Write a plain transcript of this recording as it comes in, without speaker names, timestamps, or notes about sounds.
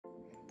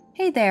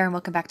Hey there and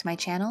welcome back to my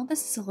channel.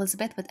 This is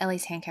Elizabeth with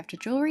Ellie's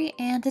Handcrafted Jewelry,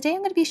 and today I'm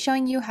going to be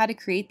showing you how to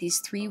create these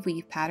 3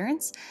 weave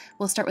patterns.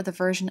 We'll start with a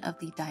version of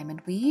the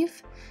diamond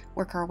weave,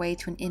 work our way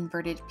to an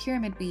inverted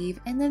pyramid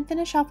weave, and then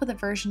finish off with a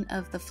version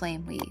of the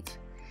flame weave.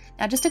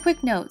 Now just a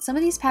quick note, some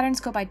of these patterns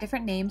go by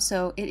different names,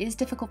 so it is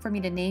difficult for me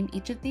to name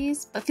each of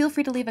these, but feel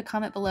free to leave a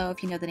comment below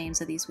if you know the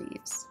names of these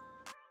weaves.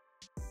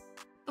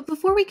 But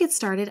before we get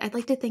started, I'd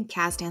like to thank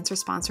Kazdance for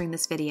sponsoring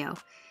this video.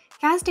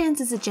 Kazdance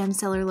is a gem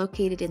seller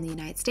located in the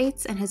United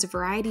States and has a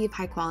variety of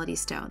high-quality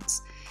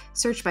stones.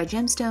 Search by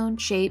gemstone,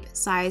 shape,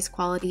 size,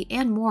 quality,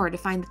 and more to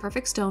find the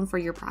perfect stone for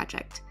your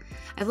project.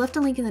 I've left a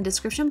link in the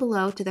description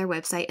below to their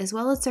website as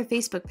well as their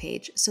Facebook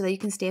page so that you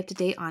can stay up to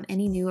date on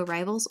any new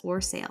arrivals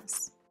or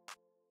sales.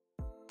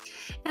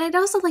 And I'd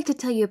also like to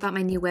tell you about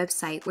my new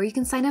website where you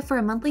can sign up for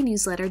a monthly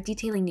newsletter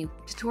detailing new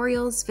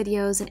tutorials,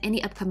 videos, and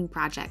any upcoming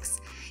projects.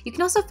 You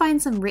can also find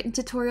some written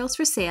tutorials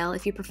for sale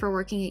if you prefer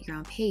working at your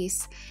own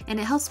pace, and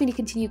it helps me to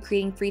continue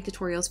creating free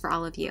tutorials for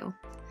all of you.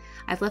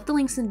 I've left the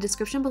links in the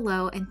description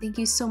below, and thank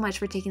you so much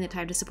for taking the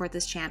time to support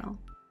this channel.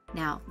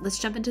 Now, let's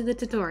jump into the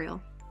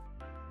tutorial.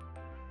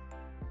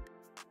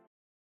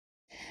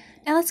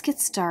 Now let's get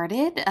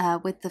started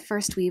with the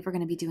first weave. We're going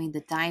to be doing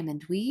the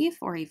diamond weave,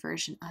 or a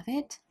version of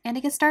it. And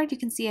to get started, you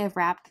can see I've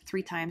wrapped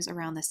 3 times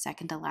around the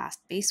second to last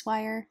base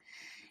wire.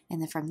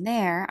 And then from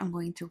there, I'm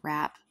going to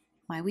wrap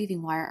my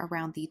weaving wire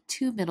around the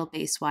 2 middle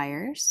base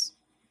wires.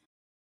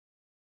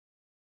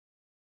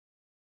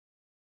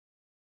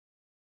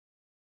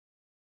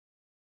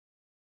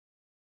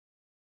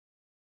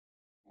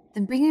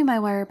 Then bringing my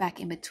wire back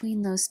in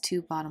between those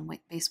 2 bottom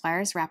base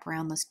wires, wrap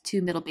around those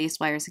 2 middle base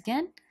wires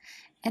again.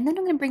 And then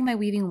I'm going to bring my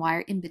weaving wire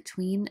in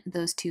between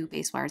those 2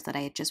 base wires that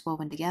I had just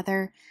woven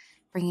together,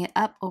 bring it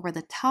up over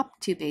the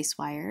top 2 base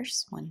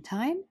wires 1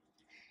 time,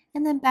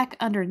 and then back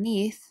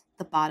underneath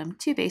the bottom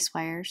 2 base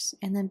wires,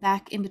 and then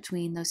back in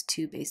between those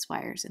 2 base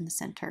wires in the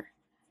center.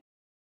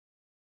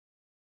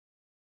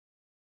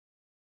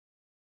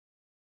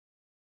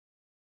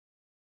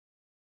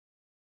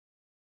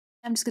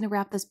 I'm just going to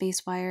wrap those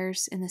base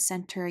wires in the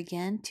center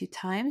again 2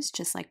 times,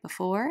 just like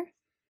before.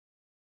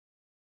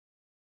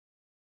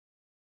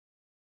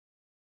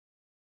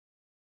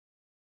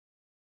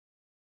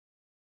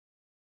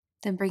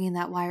 Then bringing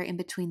that wire in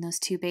between those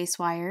 2 base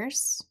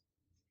wires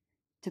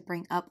to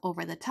bring up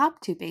over the top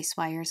 2 base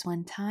wires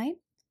 1 time,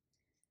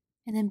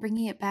 and then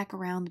bringing it back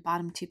around the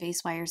bottom 2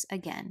 base wires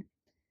again.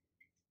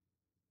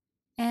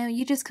 And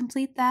you just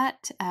complete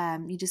that,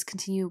 you just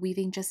continue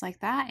weaving just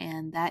like that,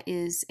 and that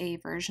is a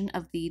version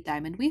of the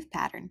diamond weave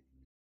pattern.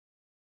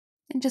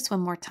 And just one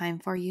more time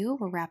for you,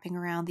 we're wrapping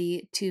around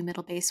the 2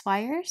 middle base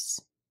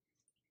wires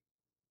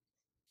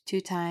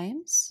 2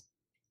 times,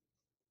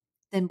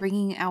 then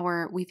bringing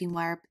our weaving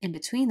wire in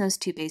between those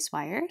 2 base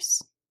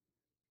wires,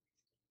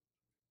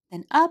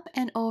 then up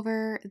and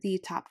over the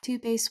top 2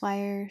 base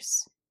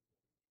wires,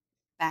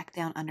 back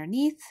down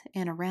underneath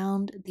and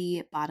around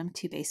the bottom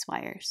 2 base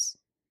wires.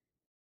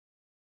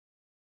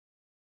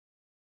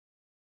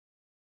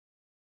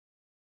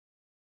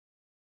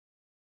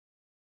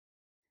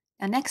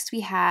 Now next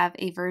we have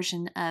a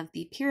version of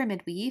the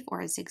pyramid weave,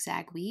 or a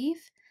zigzag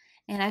weave,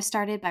 and I've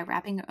started by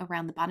wrapping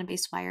around the bottom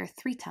base wire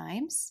 3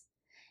 times,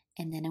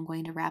 and then I'm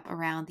going to wrap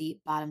around the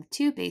bottom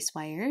 2 base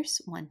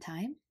wires 1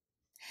 time,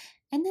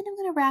 and then I'm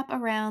going to wrap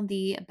around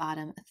the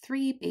bottom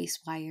 3 base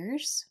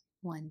wires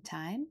 1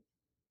 time,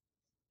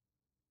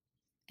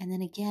 and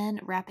then again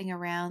wrapping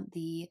around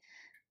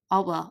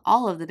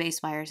all of the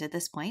base wires at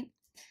this point,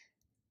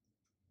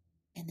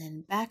 and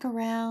then back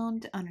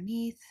around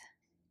underneath.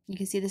 You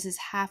can see this is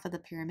half of the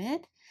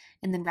pyramid,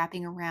 and then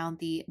wrapping around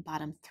the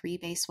bottom 3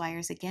 base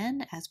wires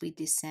again as we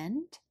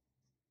descend,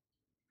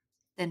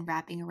 then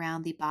wrapping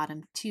around the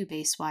bottom 2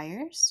 base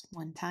wires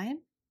 1 time,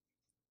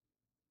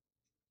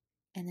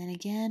 and then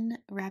again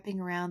wrapping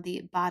around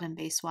the bottom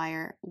base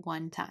wire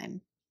 1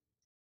 time.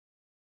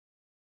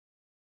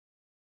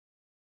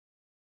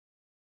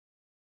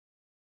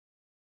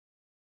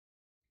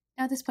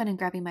 Now at this point I'm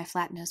grabbing my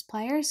flat nose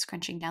pliers,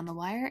 scrunching down the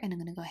wire, and I'm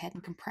going to go ahead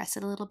and compress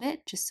it a little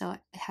bit just so it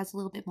has a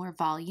little bit more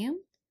volume.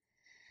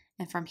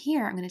 And from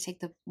here I'm going to take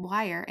the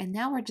wire, and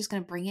now we're just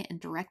going to bring it and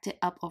direct it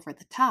up over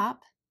the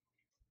top,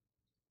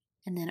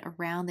 and then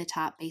around the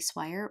top base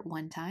wire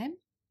 1 time,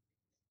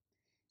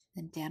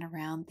 then down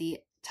around the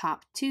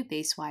top 2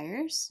 base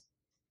wires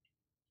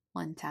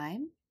 1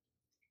 time,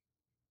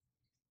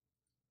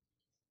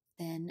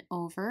 then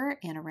over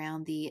and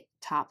around the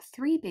top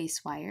 3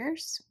 base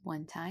wires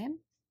 1 time,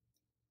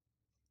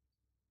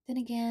 then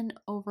again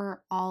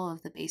over all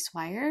of the base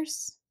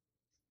wires,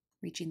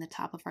 reaching the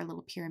top of our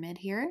little pyramid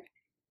here,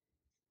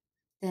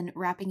 then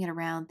wrapping it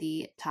around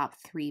the top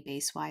 3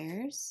 base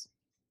wires,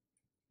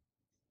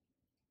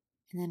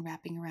 and then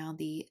wrapping around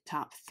the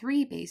top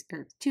 2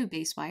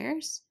 base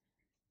wires,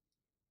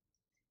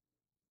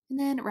 and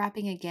then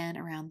wrapping again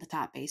around the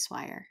top base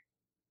wire.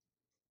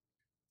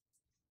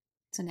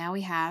 So now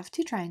we have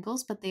 2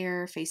 triangles, but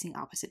they're facing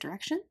opposite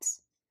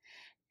directions,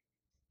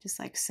 just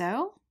like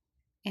so.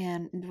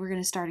 And we're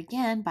going to start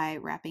again by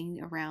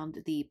wrapping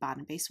around the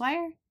bottom base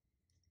wire,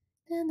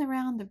 and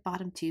around the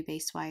bottom 2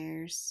 base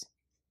wires,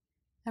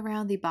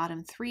 around the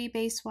bottom 3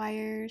 base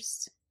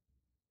wires,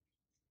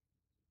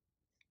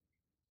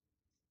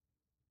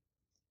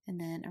 and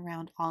then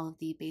around all of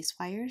the base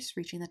wires,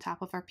 reaching the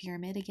top of our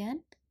pyramid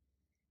again,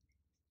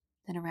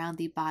 then around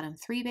the bottom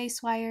 3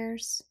 base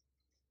wires,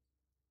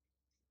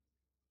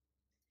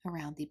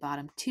 around the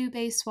bottom 2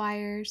 base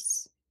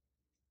wires,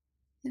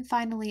 and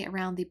finally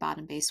around the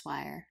bottom base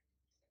wire.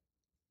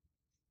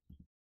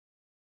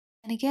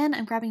 And again,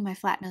 I'm grabbing my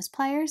flat nose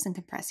pliers and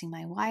compressing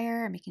my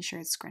wire and making sure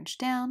it's scrunched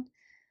down.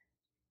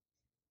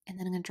 And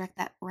then I'm going to direct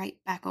that right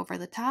back over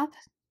the top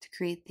to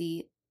create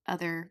the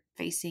other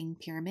facing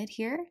pyramid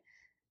here.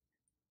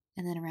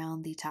 And then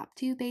around the top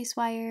 2 base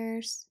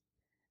wires,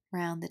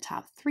 around the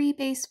top 3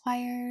 base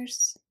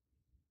wires,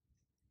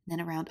 then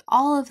around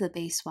all of the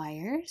base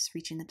wires,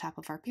 reaching the top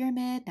of our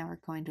pyramid. Now we're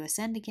going to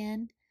ascend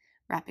again,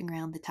 wrapping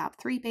around the top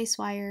 3 base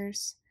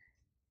wires,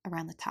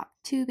 around the top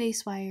 2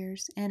 base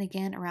wires, and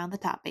again around the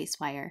top base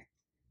wire.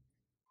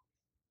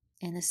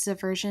 And this is a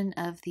version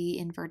of the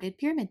inverted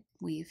pyramid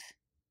weave.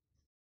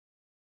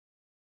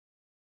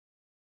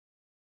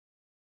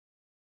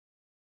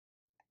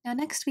 Now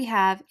next we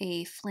have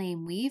a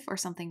flame weave or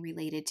something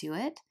related to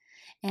it.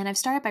 And I've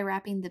started by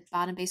wrapping the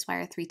bottom base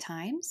wire 3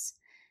 times.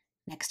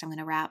 Next I'm going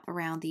to wrap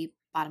around the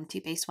bottom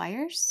 2 base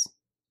wires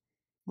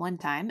 1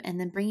 time, and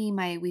then bringing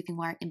my weaving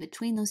wire in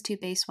between those 2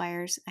 base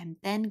wires. I'm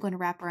then going to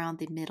wrap around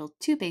the middle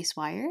 2 base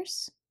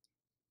wires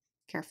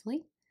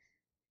carefully,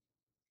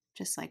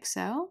 just like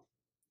so.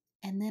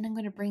 And then I'm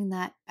going to bring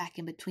that back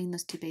in between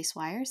those 2 base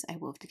wires I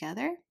wove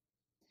together,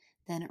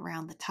 then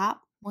around the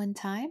top 1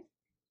 time.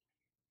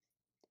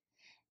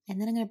 And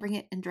then I'm going to bring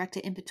it and direct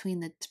it in between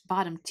the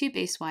bottom 2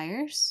 base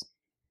wires,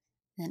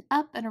 then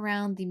up and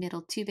around the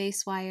middle 2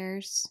 base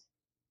wires,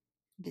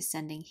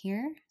 descending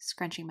here,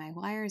 scrunching my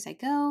wire as I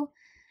go,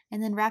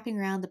 and then wrapping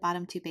around the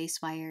bottom 2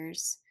 base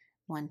wires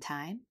 1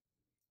 time.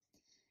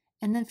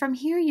 And then from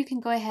here you can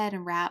go ahead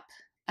and wrap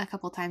a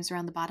couple times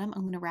around the bottom.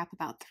 I'm going to wrap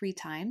about 3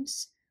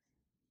 times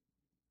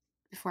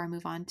before I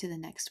move on to the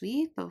next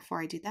weave. But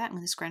before I do that, I'm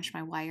going to scrunch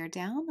my wire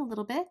down a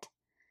little bit,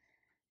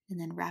 and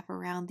then wrap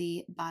around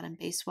the bottom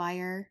base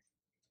wire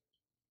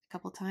a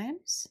couple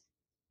times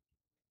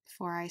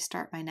before I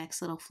start my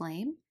next little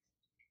flame.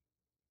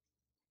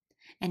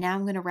 And now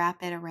I'm going to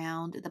wrap it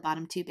around the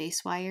bottom 2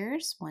 base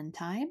wires 1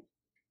 time,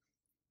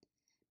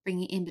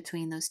 bringing it in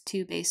between those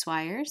 2 base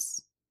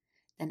wires,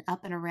 then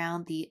up and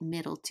around the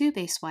middle 2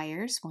 base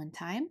wires 1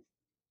 time,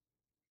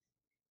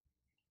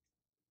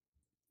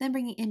 then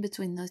bringing it in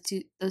between those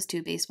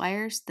two base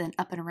wires, then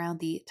up and around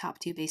the top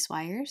 2 base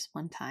wires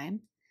 1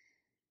 time,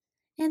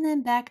 and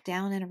then back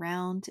down and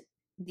around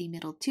the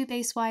middle 2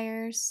 base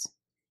wires,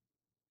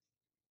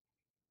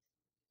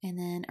 and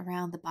then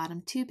around the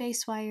bottom 2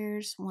 base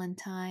wires 1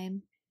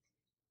 time.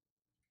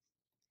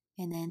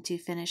 And then to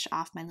finish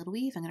off my little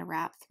weave, I'm going to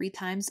wrap 3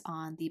 times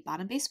on the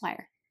bottom base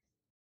wire.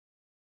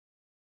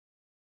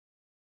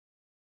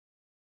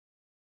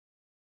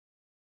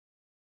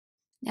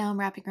 Now I'm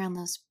wrapping around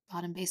those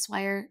bottom base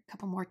wire a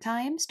couple more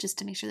times just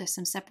to make sure there's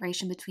some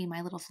separation between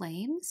my little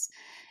flames.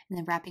 And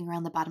then wrapping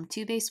around the bottom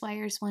 2 base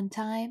wires 1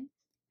 time,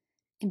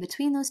 in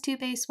between those 2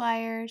 base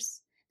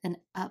wires, then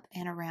up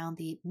and around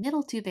the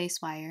middle 2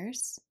 base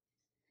wires,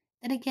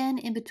 then again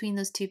in between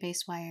those 2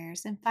 base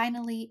wires, and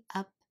finally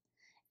up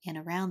and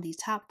around the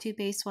top 2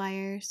 base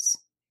wires,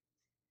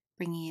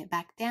 bringing it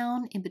back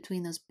down in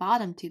between those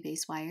bottom 2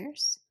 base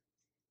wires,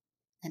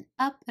 then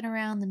up and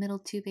around the middle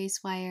 2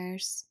 base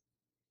wires,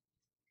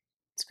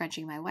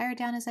 scrunching my wire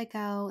down as I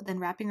go, then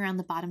wrapping around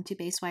the bottom 2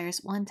 base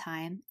wires 1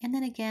 time, and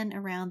then again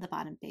around the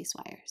bottom base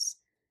wires.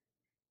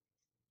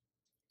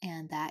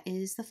 And that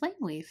is the flame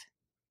weave.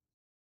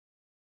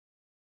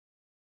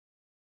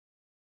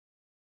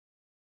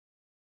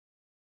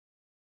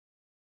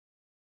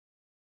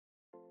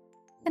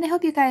 And I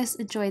hope you guys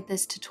enjoyed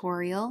this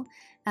tutorial.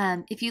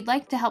 If you'd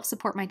like to help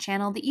support my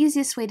channel, the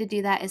easiest way to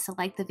do that is to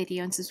like the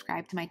video and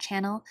subscribe to my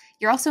channel.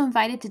 You're also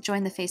invited to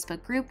join the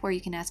Facebook group where you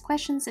can ask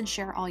questions and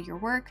share all your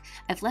work.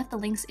 I've left the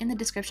links in the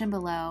description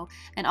below,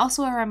 and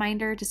also a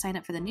reminder to sign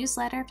up for the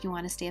newsletter if you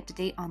want to stay up to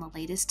date on the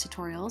latest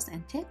tutorials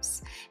and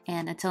tips.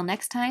 And until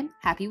next time,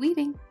 happy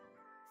weaving!